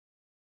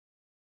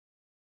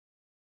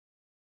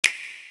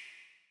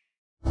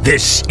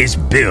This is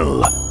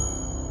Bill.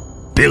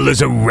 Bill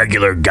is a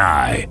regular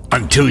guy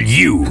until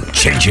you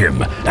change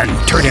him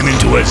and turn him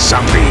into a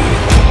zombie.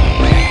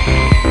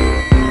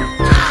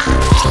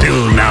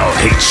 Bill now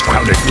hates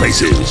crowded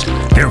places.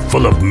 They're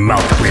full of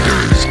mouth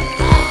breathers.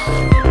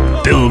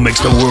 Bill makes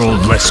the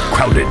world less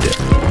crowded.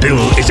 Bill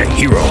is a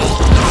hero.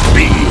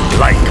 Be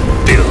like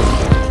Bill.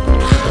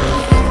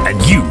 And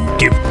you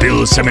give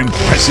Bill some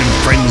impressive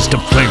friends to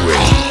play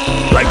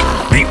with, like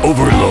the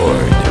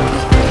Overlord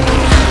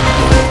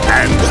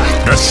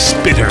and the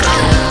Spitter.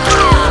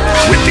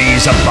 With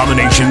these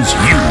abominations,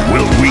 you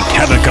will wreak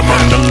havoc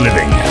among the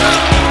living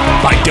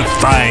by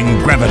defying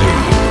gravity,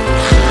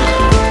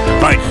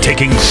 by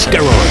taking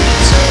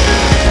steroids,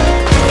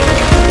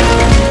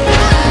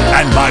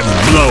 and by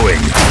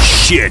blowing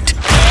shit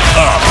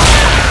up.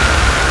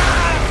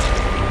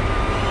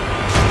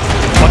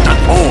 But not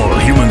all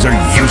humans are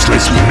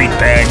useless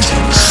meatbags.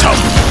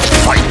 Some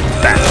fight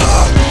back.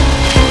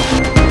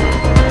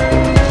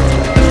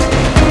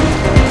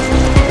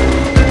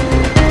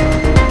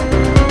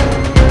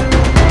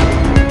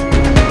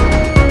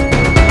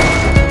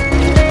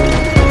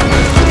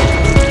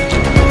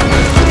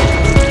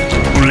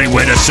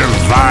 Way to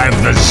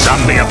survive the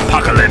zombie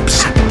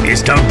apocalypse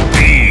is to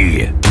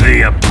be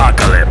the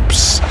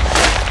apocalypse.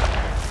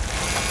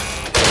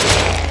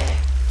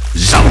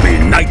 Zombie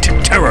Night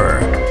Terror,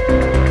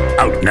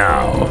 out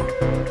now.